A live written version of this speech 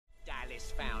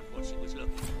found what she was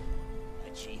looking for,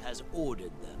 and she has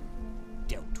ordered them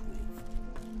dealt with.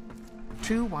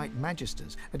 Two white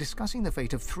magisters are discussing the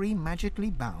fate of three magically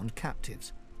bound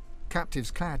captives.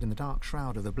 Captives clad in the dark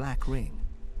shroud of the Black Ring.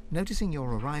 Noticing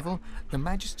your arrival, the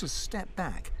magisters step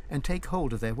back and take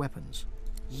hold of their weapons.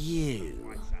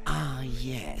 You? Ah,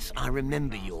 yes. I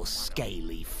remember your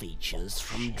scaly features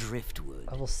from Driftwood.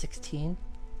 Level 16?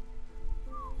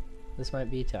 This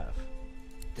might be tough.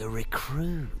 The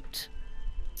recruit.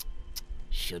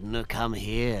 Shouldn't have come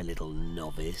here, little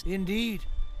novice. Indeed.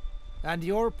 And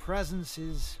your presence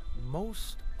is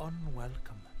most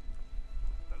unwelcome.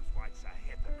 Those whites are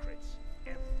hypocrites.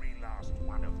 Every last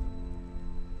one of them.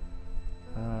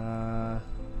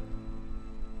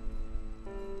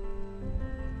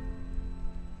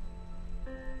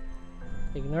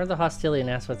 Ignore the hostility and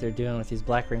ask what they're doing with these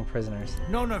Black Ring prisoners.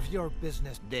 None of your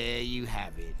business. There you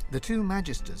have it. The two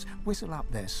magisters whistle up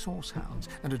their source hounds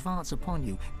and advance upon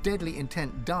you, deadly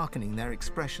intent darkening their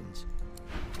expressions.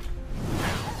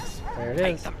 There it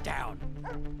Take is. them down.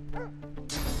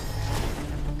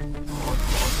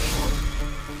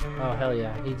 Oh, hell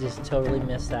yeah. He just totally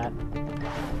missed that. I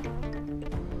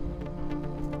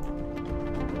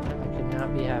could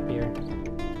not be happier.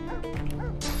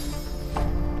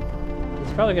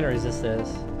 He's probably gonna resist this.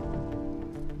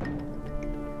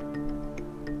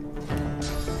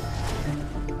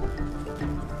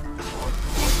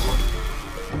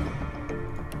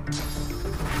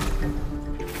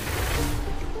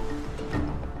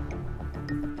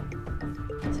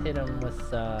 Let's hit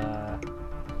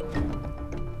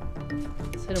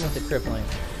him with the crippling.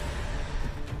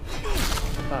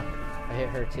 Fuck, I hit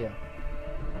her too.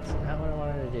 That's not what I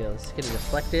wanted to do. Let's get a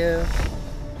deflective.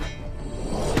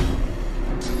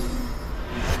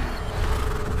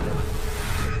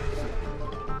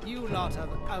 You lot have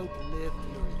outlived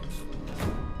your usefulness.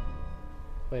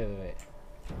 Wait.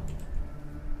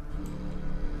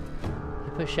 He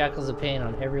put shackles of pain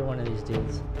on every one of these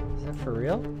dudes. Is that for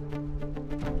real?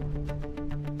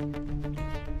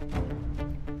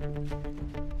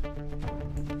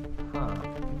 Huh.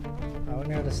 I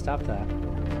wonder how to stop that.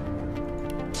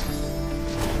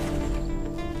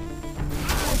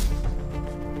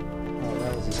 Oh,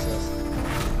 that was useless.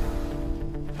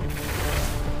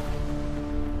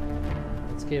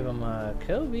 Let's give him a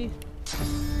Kobe.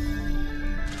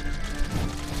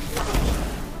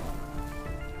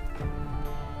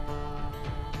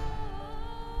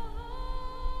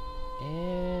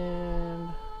 And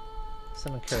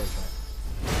some encouragement.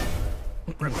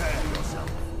 Prepare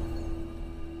yourself.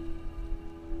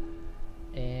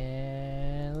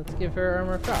 And let's give her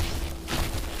armor cross.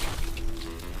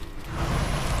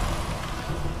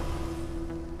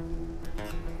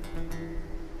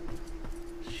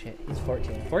 Shit, he's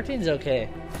 14. 14's okay.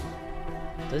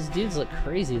 Those dudes look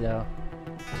crazy though.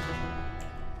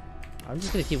 I'm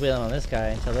just gonna keep wailing on this guy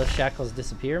until those shackles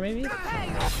disappear, maybe?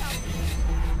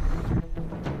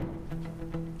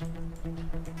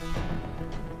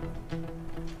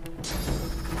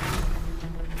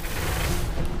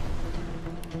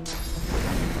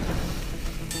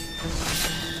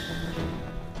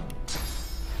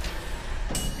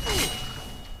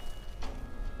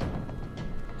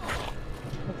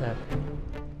 What the heck?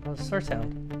 Oh, sword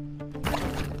sound.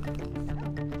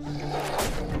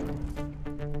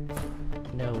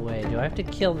 No way. Do I have to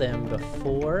kill them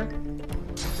before?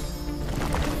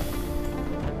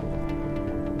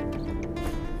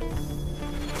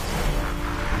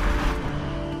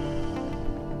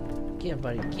 Get him,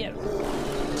 buddy. Get him.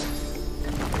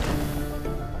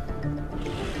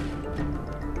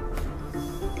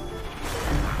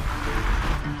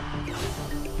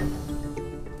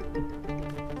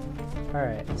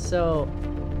 Alright, so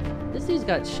this dude's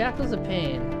got shackles of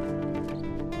pain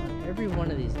on every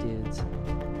one of these dudes.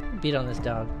 Beat on this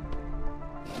dog.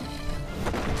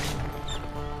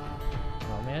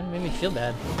 Oh man, made me feel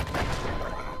bad.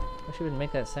 Wish he wouldn't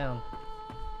make that sound.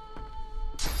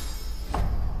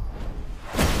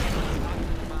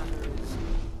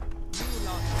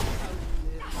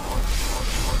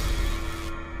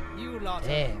 You lot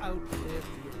Damn. have outlived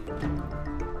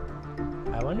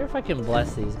your... I wonder if I can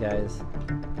bless these guys.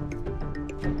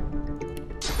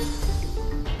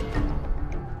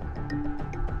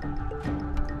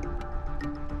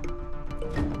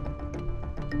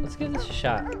 Let's give this a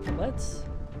shot. Let's...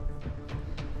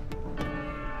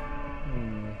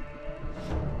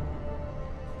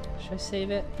 Should I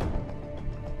save it?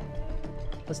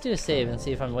 Let's do a save and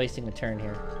see if I'm wasting a turn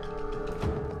here.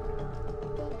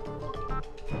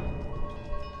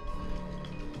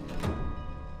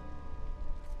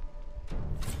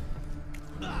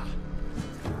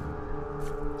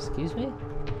 Excuse me?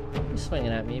 You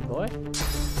swinging at me, boy?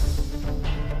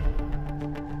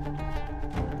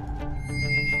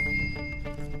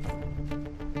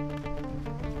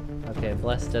 Okay,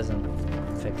 Bless doesn't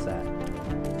fix that.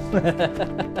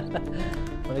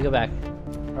 Let me go back.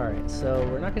 Alright, so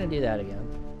we're not going to do that again.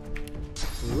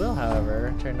 We will,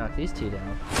 however, try to knock these two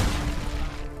down.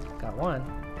 Got one.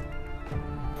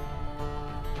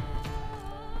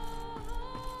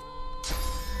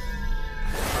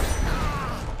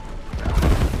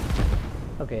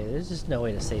 Okay, there's just no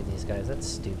way to save these guys. That's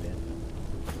stupid.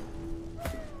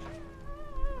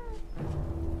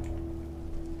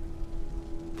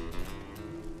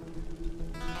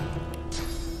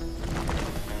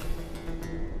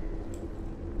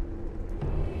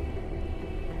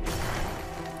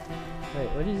 Wait,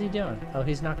 what is he doing? Oh,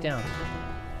 he's knocked down.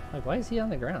 Like, why is he on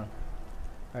the ground?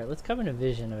 Alright, let's come into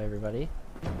vision of everybody.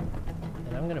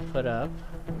 And I'm gonna put up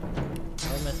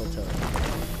elemental totem.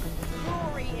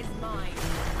 Glory is mine.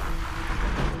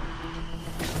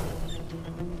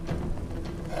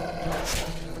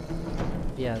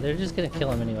 Yeah, they're just gonna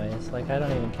kill him anyways. Like, I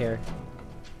don't even care.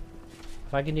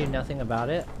 If I can do nothing about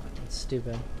it, it's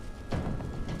stupid.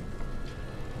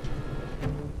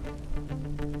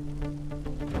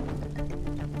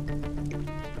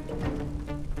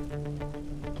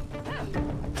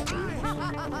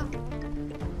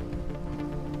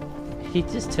 He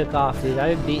just took off, dude.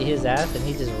 I beat his ass and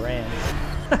he just ran.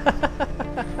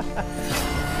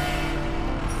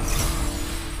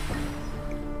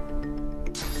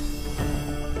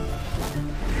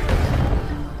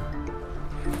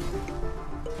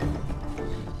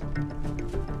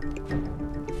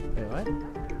 Wait, what?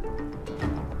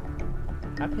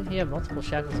 How can he have multiple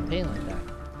shackles of pain like that?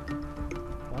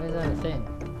 Why is that a thing?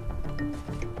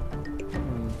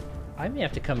 I may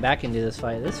have to come back and do this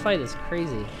fight. This fight is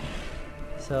crazy.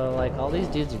 So, like, all these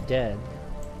dudes are dead.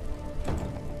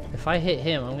 If I hit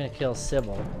him, I'm gonna kill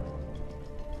Sybil.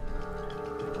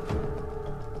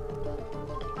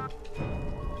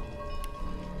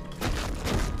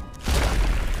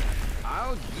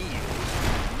 I'll yield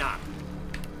none.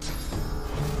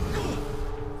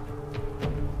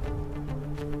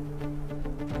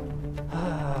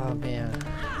 Oh, man.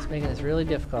 It's making this really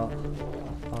difficult.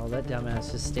 Oh, that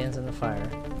dumbass just stands in the fire.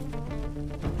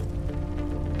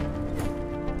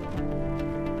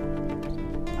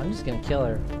 I'm just gonna kill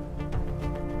her.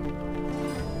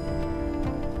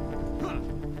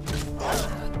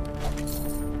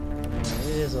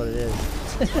 It is what it is.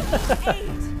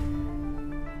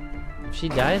 If she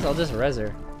dies, I'll just res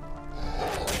her.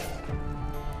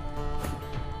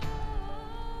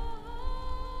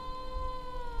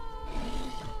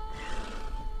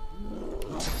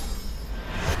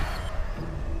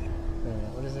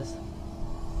 What is this?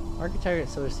 Mark target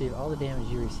so receive all the damage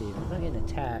you receive. I'm not getting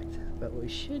attacked. But what we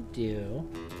should do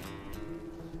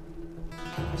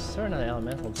is throw another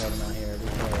elemental totem out here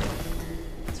because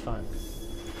it's fun.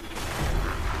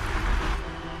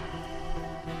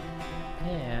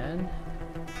 And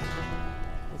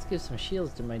let's give some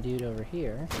shields to my dude over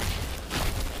here.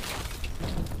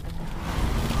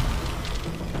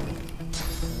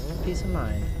 A little peace of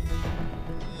mind.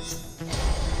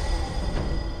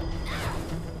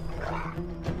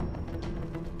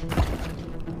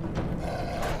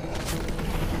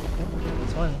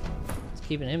 It's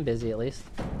keeping him busy at least.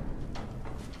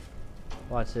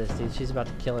 Watch this, dude. She's about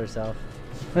to kill herself.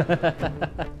 I'm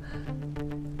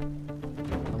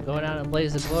going out in a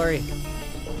blaze of glory.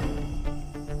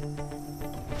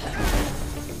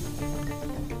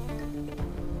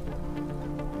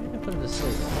 I'm gonna put him to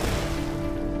sleep.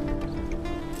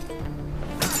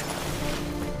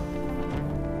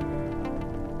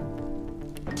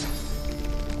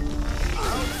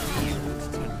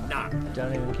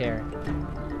 Don't even care.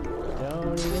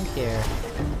 Don't even care.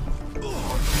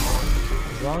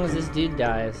 As long as this dude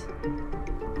dies.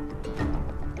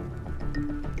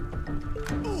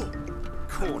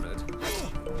 Cornered.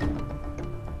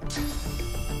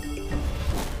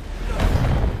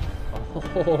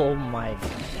 Oh my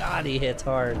god, he hits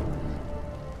hard.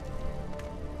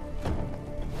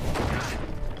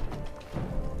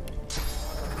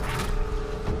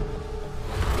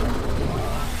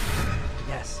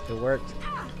 Yes, it worked.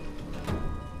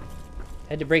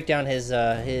 Had to break down his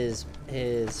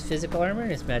physical armor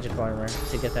and his magical armor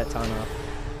to get that taunt off.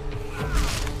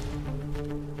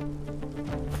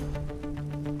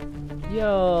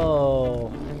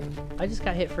 Yo! I just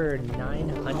got hit for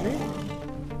 900?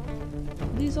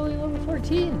 He's only level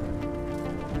 14!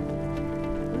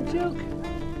 What a joke!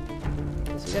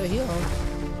 Guess we gotta heal him.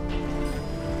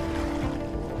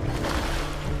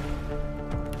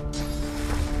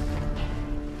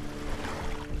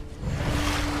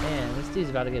 dude's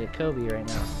about to get a Kobe right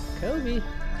now. Kobe!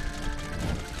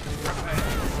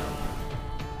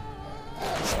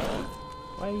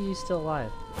 Why are you still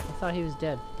alive? I thought he was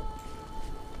dead.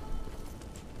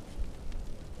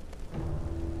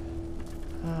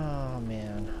 Oh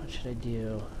man, what should I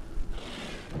do?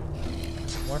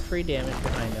 More free damage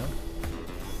behind him.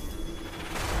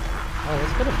 Oh,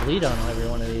 let's put a bleed on every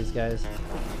one of these guys.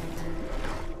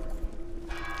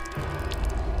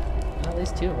 At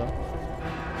least 2 of them.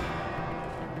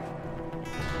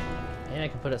 And I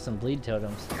can put up some bleed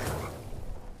totems.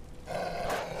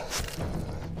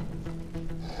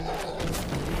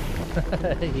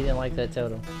 He didn't like that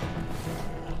totem.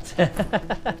 So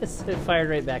it fired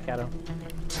right back at him.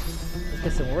 Let's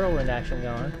get some whirlwind action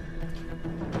going.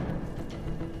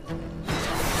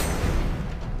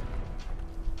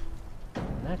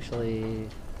 And actually...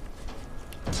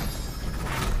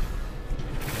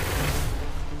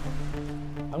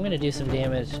 I'm gonna do some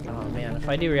damage. Oh man, if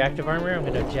I do reactive armor, I'm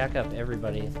gonna jack up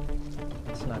everybody.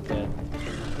 That's not good.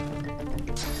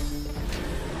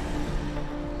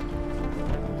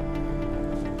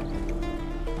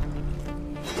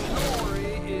 Glory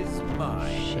is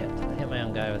mine. Shit, I hit my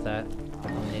own guy with that.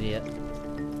 I'm an idiot.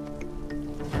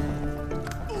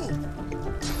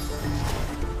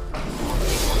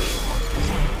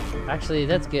 Actually,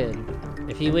 that's good.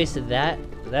 If he wasted that,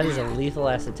 that is a lethal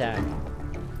ass attack.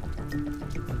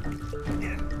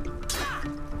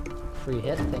 Free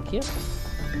hit, thank you.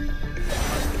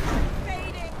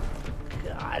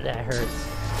 God, that hurts.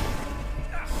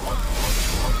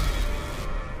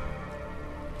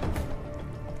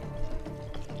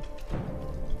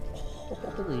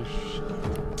 Holy shit.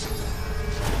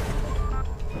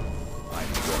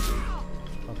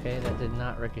 Okay, that did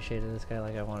not ricochet to this guy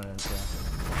like I wanted it to.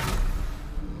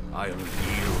 I'll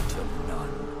yield to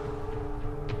none.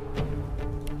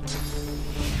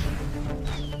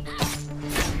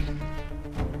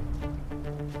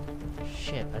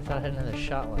 Shit, I thought I had another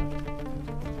shot left.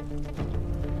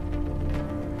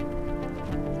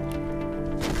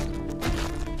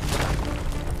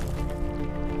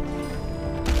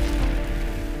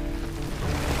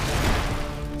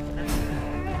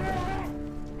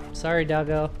 Sorry,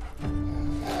 doggo.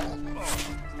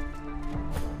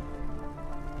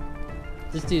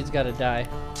 This dude's gotta die.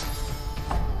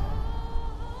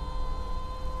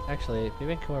 Actually,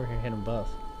 maybe I can come over here and hit them both.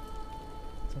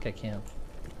 I think I can.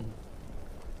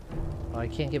 Oh, I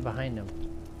can't get behind him.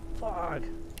 Fuck.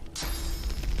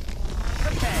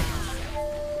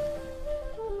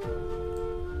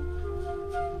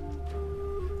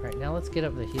 Alright, now let's get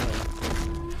up the healer.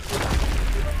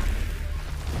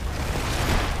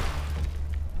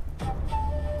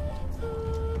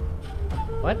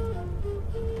 What?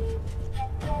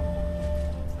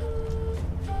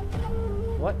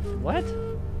 What? What?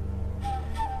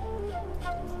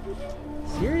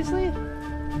 Seriously?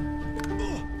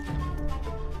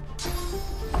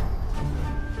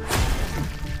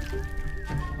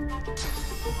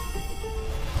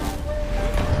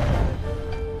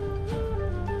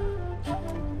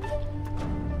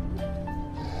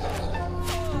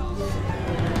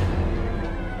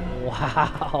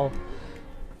 Wow.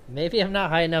 Maybe I'm not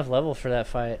high enough level for that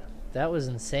fight. That was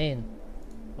insane.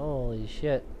 Holy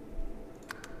shit.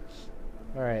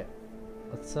 Alright.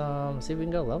 Let's see if we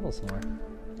can go level some more.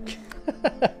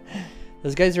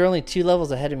 Those guys are only 2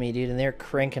 levels ahead of me, dude, and they're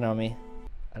cranking on me.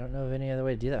 I don't know of any other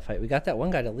way to do that fight. We got that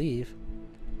one guy to leave.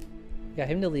 We got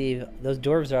him to leave. Those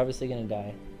dwarves are obviously gonna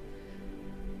die.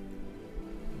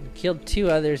 We killed 2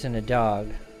 others and a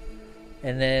dog.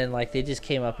 And then, like, they just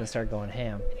came up and started going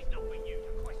ham.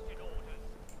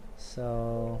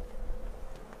 So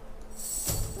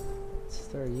let's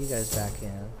throw you guys back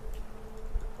in.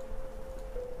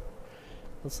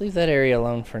 Let's leave that area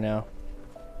alone for now.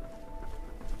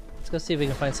 Let's go see if we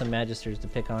can find some magisters to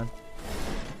pick on.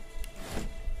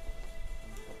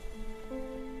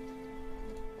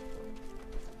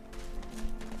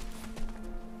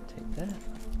 Take that.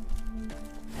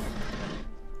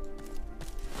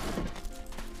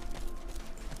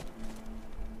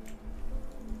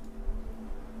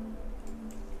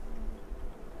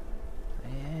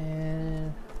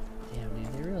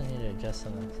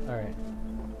 Some of this. Alright.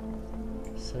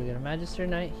 So we got a Magister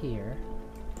Knight here.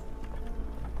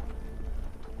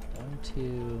 1,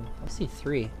 2. I see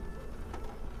 3.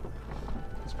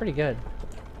 That's pretty good.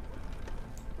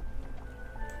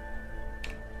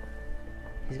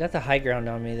 He's got the high ground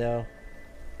on me though.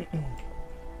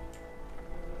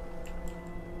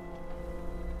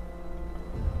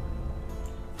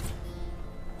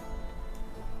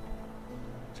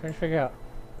 Trying to figure out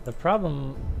the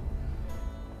problem.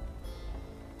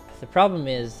 I The problem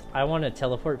is, I want to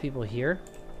teleport people here.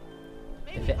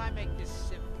 Maybe If it- if I make this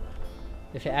simpler.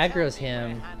 If it aggroes Tell me where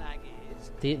him, Hanag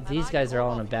is, these and guys I are all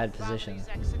call in a off bad your position.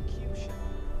 family's execution.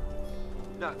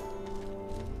 No. Okay,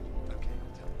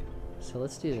 I'll tell you. So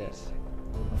let's do this.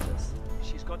 What's this?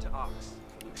 She's got to ask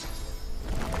for Lucius.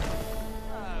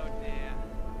 Oh dear.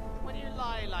 When you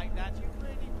lie like that, you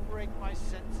really break my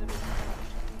sense of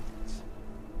emotion.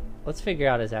 Let's figure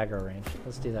out his aggro range.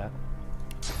 Let's do that.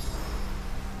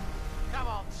 Come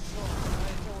on, sorcerer.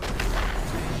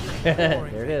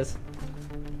 There it is.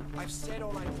 I've said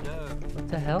all I know. What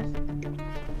the hell?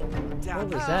 Damn What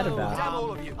was it. that about? Damn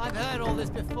all of you. I've heard all this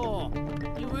before.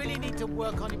 You really need to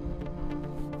work on it.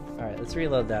 Alright, let's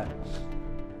reload that.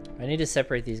 I need to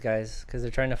separate these guys because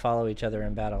they're trying to follow each other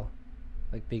in battle.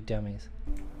 Like big dummies.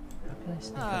 How can I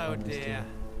sneak up Oh on this dear. dude?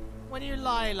 When you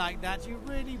lie like that, you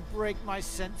really break my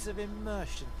sense of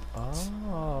immersion.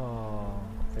 Oh,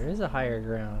 there is a higher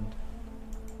ground.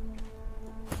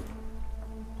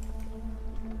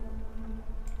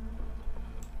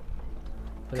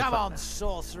 But Come if on,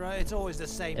 sorcerer. It's always the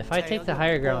same. If I tale. take the You're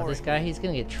higher ground with this boring guy, me. he's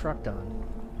gonna get trucked on.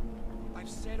 I've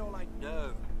said all I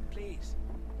know. Please.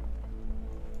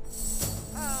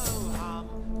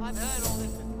 Oh, I've heard all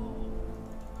this before.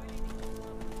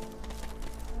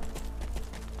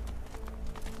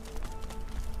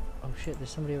 Oh shit, there's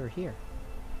somebody over here.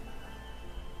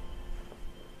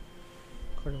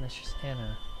 Quartermistress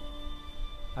Anna.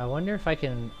 I wonder if I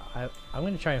can... I'm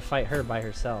gonna try and fight her by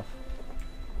herself.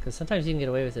 Because sometimes you can get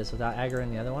away with this without aggroing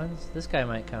the other ones. This guy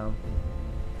might come.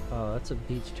 Oh, that's a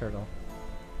beach turtle.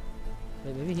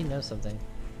 Wait, maybe he knows something.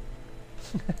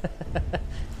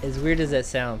 As weird as that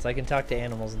sounds, I can talk to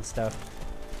animals and stuff.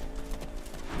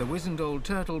 The wizened old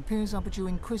turtle peers up at you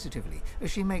inquisitively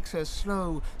as she makes her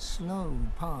slow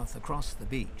path across the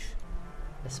beach.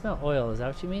 I smell oil, is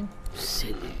that what you mean?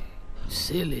 Silly,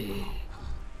 silly.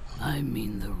 I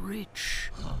mean the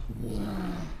rich,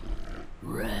 warm,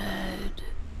 red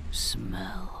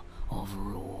smell of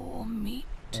raw meat.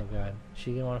 Oh god.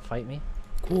 She gonna want to fight me?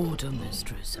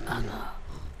 Quartermistress Anna,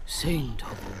 saint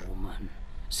of a woman,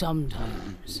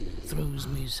 sometimes throws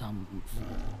me some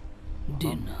for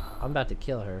dinner. I'm about to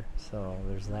kill her, so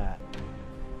there's that.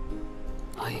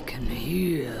 I can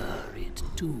hear it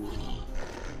too,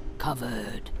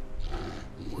 covered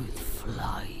with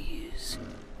flies.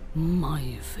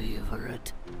 My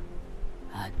favorite.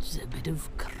 Adds a bit of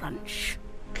crunch.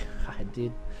 God,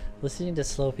 dude. Listening to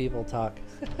slow people talk.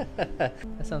 That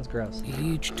sounds gross.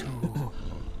 Each to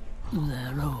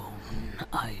their own,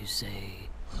 I say.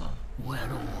 We're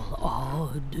all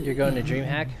odd. You're going to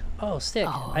DreamHack? Oh, sick.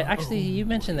 Actually, you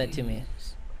mentioned that to me.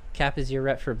 Cap is your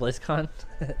rep for BlizzCon.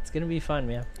 It's gonna be fun,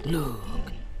 man. Look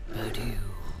at you.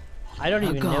 I don't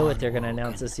even know what they're gonna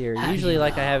announce this year. Usually,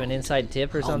 like, I have an inside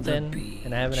tip or something,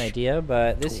 and I have an idea,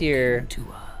 but this year,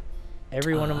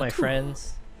 every one of my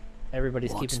friends,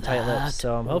 everybody's What's keeping tight lips, that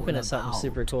so I'm hoping it's all something about?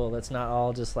 super cool that's not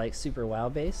all just, like, super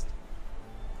WoW-based.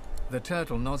 The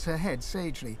turtle nods her head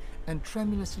sagely and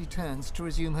tremulously turns to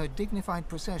resume her dignified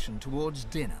procession towards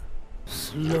dinner.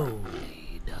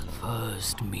 Slowly, the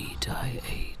first meat I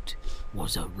ate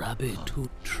was a rabbit who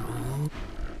drew.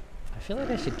 I feel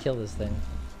like I should kill this thing.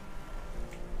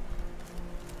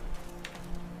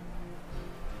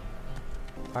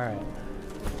 Alright.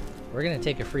 We're gonna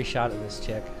take a free shot at this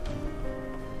chick.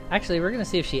 Actually, we're gonna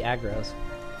see if she aggroes.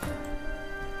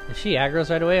 If she aggroes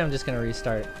right away, I'm just gonna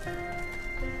restart.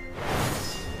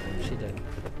 She did.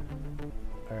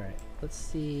 Alright, let's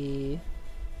see.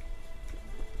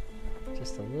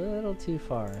 Just a little too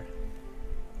far.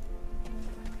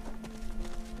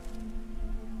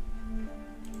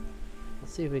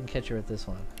 Let's see if we can catch her with this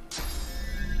one.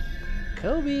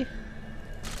 Kobe!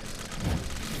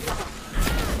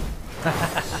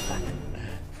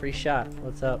 Free shot.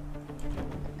 What's up?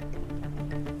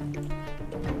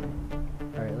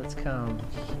 Alright, let's come.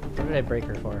 What did I break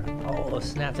her for? Oh,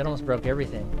 snap. That almost broke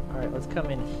everything. Alright, let's come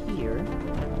in here.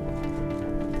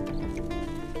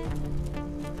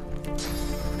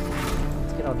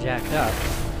 Let's get all jacked up.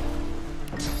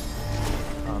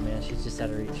 Oh man, she's just out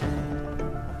of reach.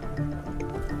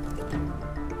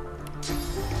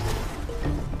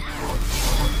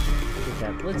 Get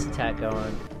that blitz attack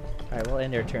going. Alright, we'll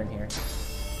end our turn here.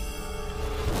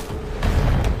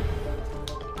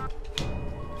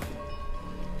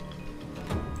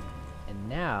 And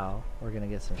now, we're gonna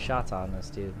get some shots on this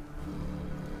dude.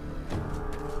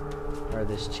 Or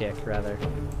this chick, rather.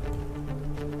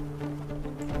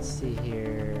 Let's see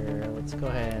here. Let's go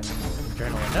ahead and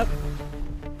adrenaline up.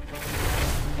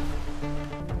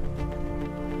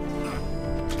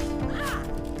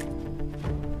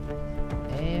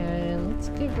 And let's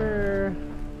give her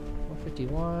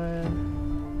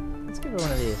 51. Let's give her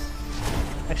one of these.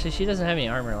 Actually, she doesn't have any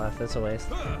armor left. That's a waste.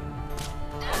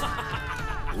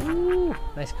 Ooh,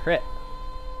 nice crit.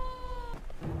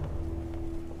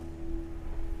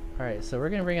 Alright, so we're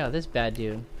gonna bring out this bad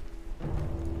dude.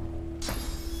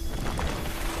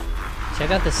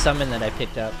 Check out the summon that I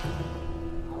picked up.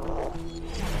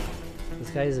 This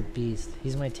guy is a beast.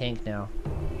 He's my tank now.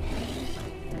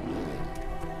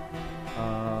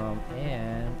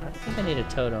 And I think I need a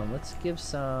totem. Let's give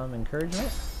some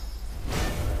encouragement.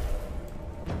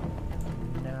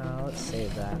 No, let's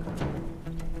save that.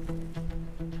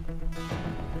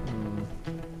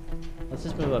 Let's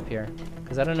just move up here,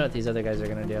 because I don't know what these other guys are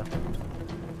gonna do.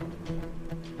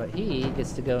 But he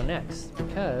gets to go next,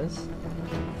 because...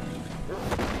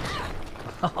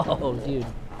 Oh, dude,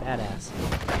 badass.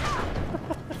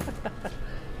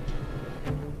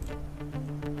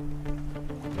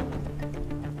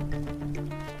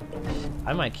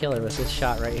 I might kill her with this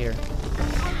shot right here.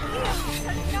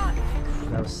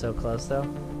 That was so close, though.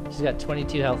 She's got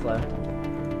 22 health left.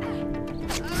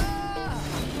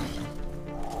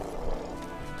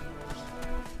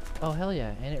 Oh, hell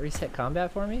yeah. And it reset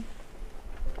combat for me?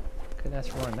 Couldn't ask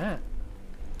for more than that.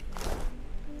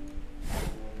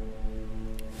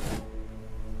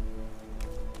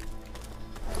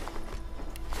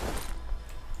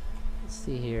 Let's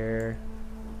see here.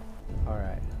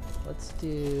 Alright. Let's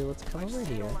come over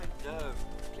here.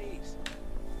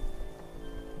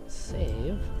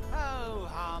 Save. Oh,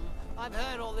 I've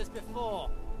heard all this before.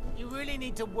 You really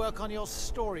need to work on your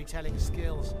storytelling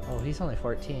skills. Oh, he's only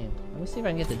 14. Let me see if I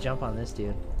can get the jump on this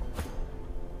dude.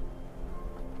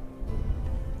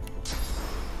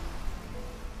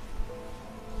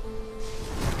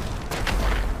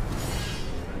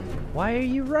 Why are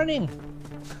you running?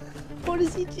 What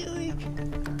is he doing?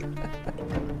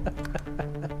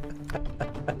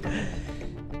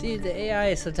 Dude, the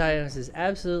AI sometimes is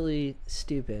absolutely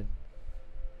stupid.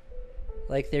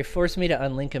 Like, they force me to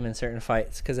unlink him in certain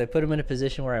fights because I put him in a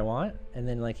position where I want, and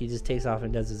then like he just takes off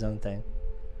and does his own thing.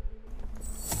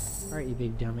 Alright, you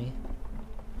big dummy.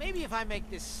 Maybe if I make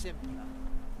this simpler,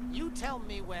 you tell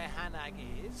me where Hanag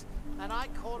is, and I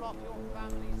call off your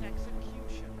family's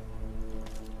execution.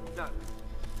 No.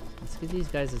 Let's get these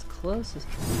guys as close as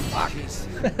Arcus.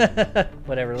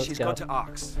 whatever, let's She's go. got to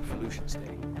Arx for Lucian's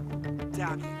Day.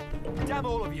 Damn you. Damn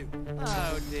all of you.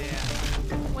 Oh dear.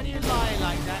 When you lie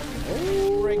like that,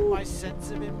 you break my sense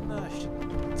of immersion.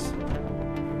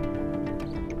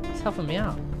 He's helping me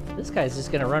out. This guy's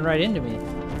just gonna run right into me.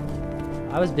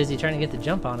 I was busy trying to get the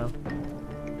jump on him.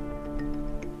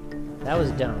 That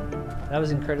was dumb. That was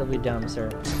incredibly dumb, sir.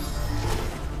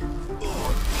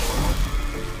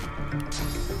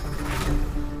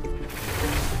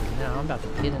 Now I'm about to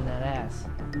get in that ass.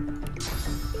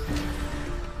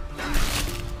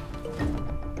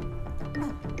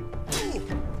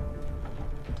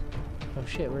 Oh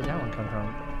shit, where'd that one come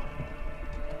from?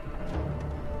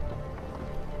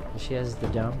 She has the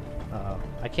dome. Uh-oh.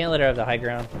 I can't let her have the high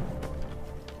ground.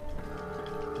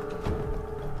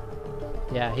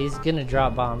 Yeah, he's gonna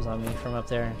drop bombs on me from up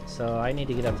there, so I need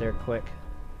to get up there quick.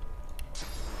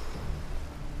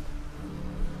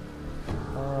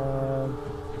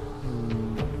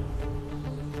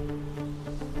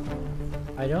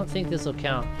 I don't think this will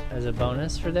count as a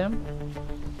bonus for them.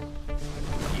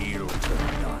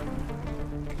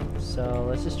 So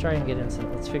let's just try and get in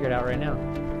some. Let's figure it out right now.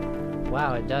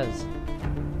 Wow, it does.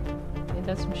 Ain't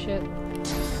that some shit?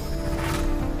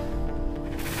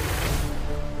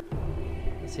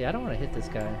 Let's see, I don't want to hit this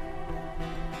guy.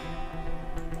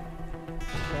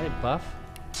 Should I buff?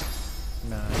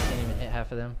 No, I can't even hit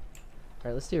half of them.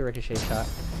 Alright, let's do a ricochet shot.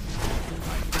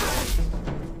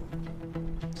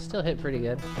 Still hit pretty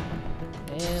good.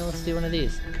 And let's do one of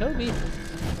these. Kobe! Is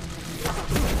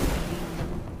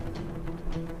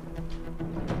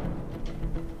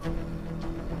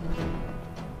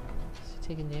he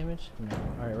taking damage? No.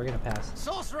 Alright, we're gonna pass.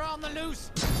 Sorcerer on the loose!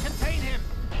 Contain him!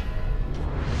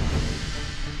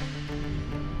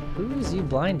 Who is you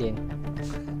blinding?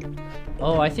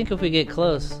 Oh, I think if we get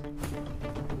close.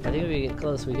 I think if we get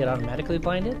close, we get automatically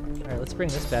blinded. Alright, let's bring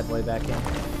this bad boy back in.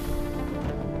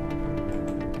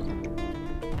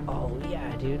 Oh,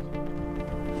 yeah, dude.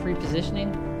 Free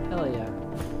positioning? Hell yeah.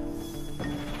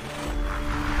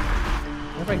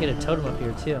 What if I get a totem up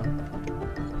here, too?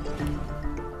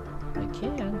 I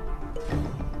can.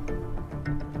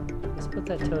 Let's put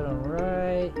that totem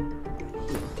right here.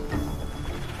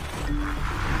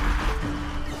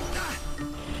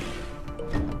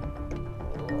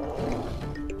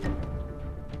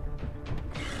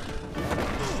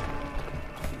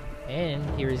 And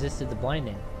he resisted the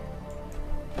blinding.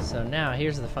 So now,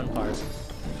 here's the fun part.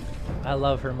 I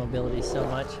love her mobility so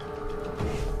much.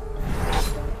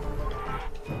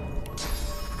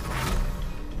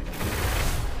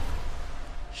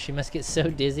 She must get so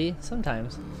dizzy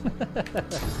sometimes.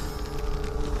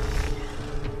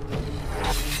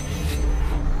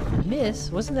 Miss?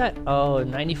 Wasn't that? Oh,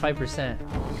 95%.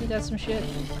 Ain't that some shit?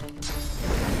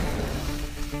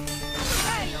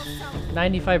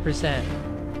 95%.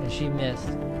 And she missed.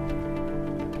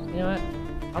 You know what?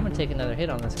 I'm gonna take another hit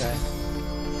on this guy.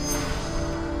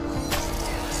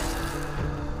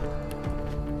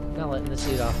 Not letting this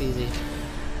dude off easy.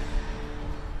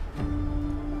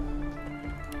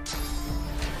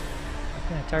 How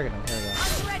can I target him? There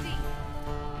we go.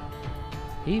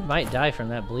 He might die from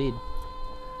that bleed.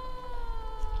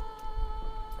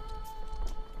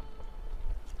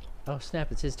 Oh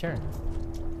snap, it's his turn.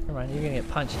 Never mind, you're gonna get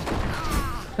punched.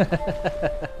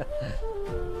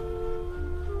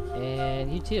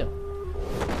 And you too.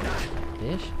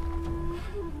 Bish.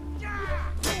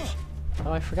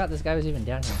 Oh, I forgot this guy was even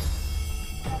down here.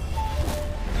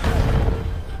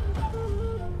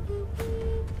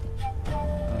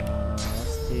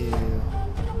 Let's do...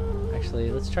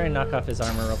 Actually, let's try and knock off his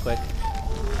armor real quick.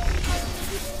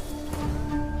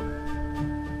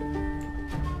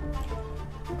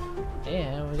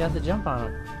 And we got the jump on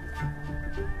him.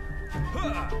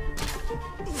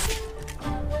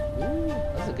 Ooh,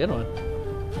 that's a good one.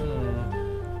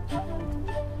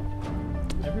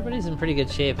 Everybody's in pretty good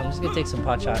shape. I'm just gonna take some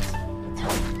pot shots.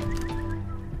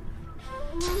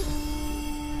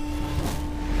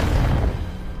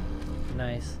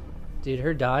 Nice. Dude,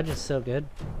 her dodge is so good.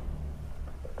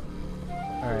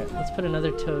 Alright, let's put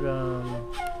another totem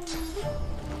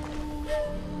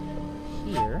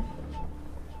here.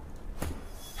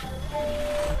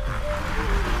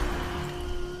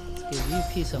 Let's give you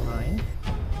peace of mind.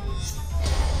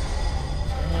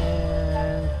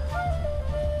 And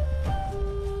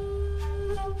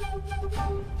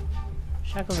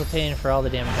Shackles of Pain for all the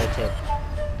damage I take.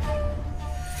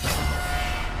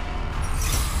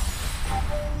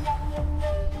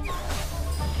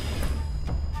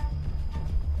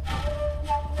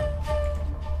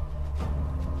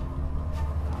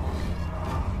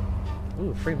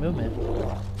 Ooh, free movement.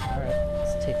 Alright,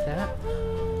 let's take that.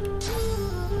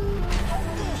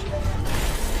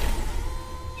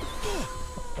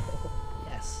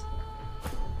 Yes.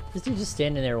 This dude's just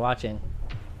standing there watching.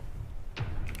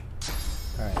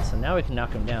 Alright, so now we can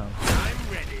knock him down. I'm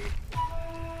ready.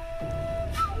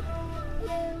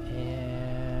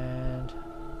 And...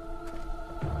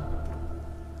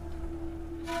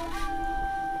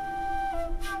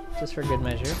 just for good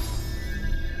measure.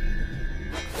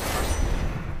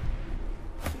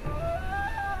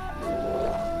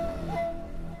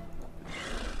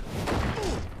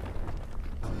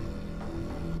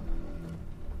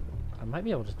 I might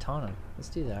be able to taunt him. Let's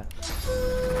do that.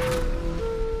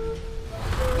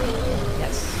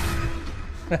 Yes.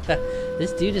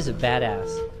 This dude is a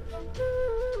badass.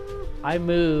 I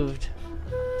moved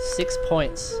 6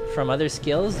 points from other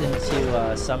skills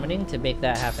into summoning to make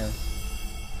that happen.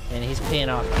 And he's paying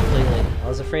off completely. I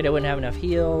was afraid I wouldn't have enough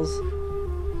heals.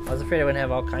 I was afraid I wouldn't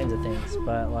have all kinds of things.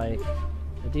 But, like,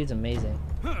 the dude's amazing.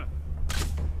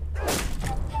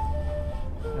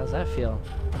 How's that feel?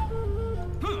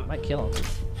 Might kill him.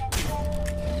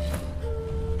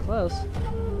 Close.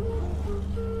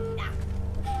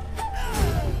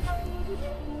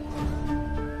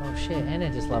 Oh shit, and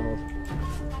it just leveled.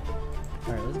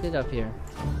 Alright, let's get up here.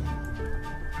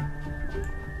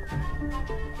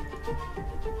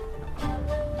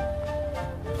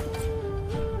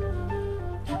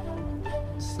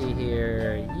 Let's see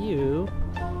here. You.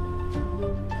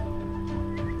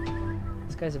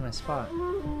 This guy's in my spot.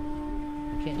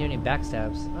 Can't do any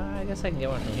backstabs. I guess I can get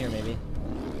one from here, maybe.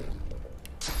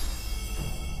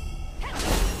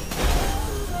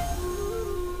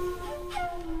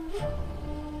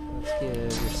 Let's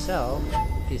give yourself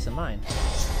peace of mind.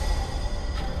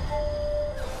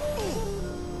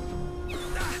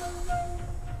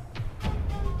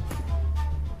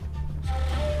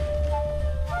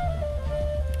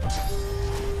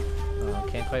 Oh,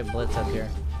 can't quite blitz up here.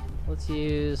 Let's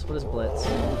use... what is blitz?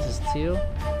 Blitz is 2.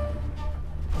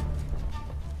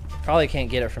 Probably can't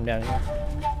get it from down here.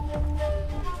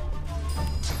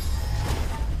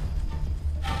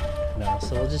 No,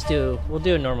 so we'll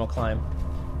do a normal climb.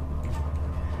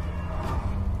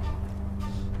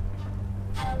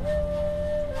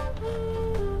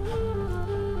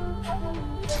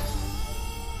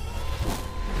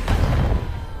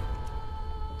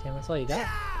 Damn, that's all you got?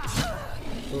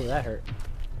 Ooh, that hurt.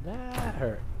 That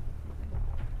hurt.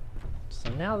 So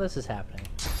now this is happening.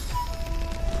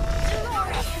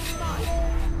 is mine.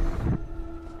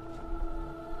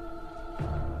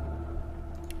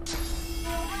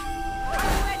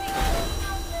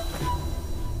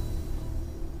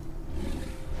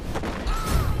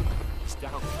 It's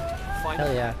down. Find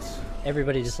Hell yeah.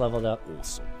 Everybody just leveled up.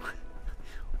 Awesome.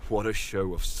 What a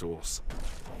show of sauce.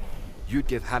 You'd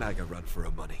give Hanag a run for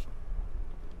her money.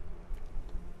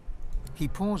 He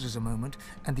pauses a moment,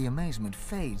 and the amazement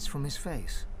fades from his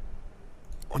face.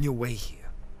 On your way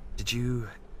here, did you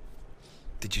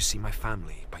see my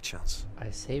family by chance?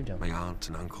 I saved him. My aunt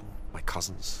and uncle, my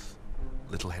cousins,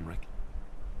 little Henrik?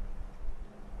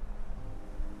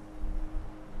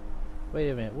 Wait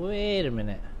a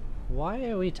minute. Why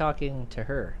are we talking to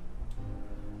her?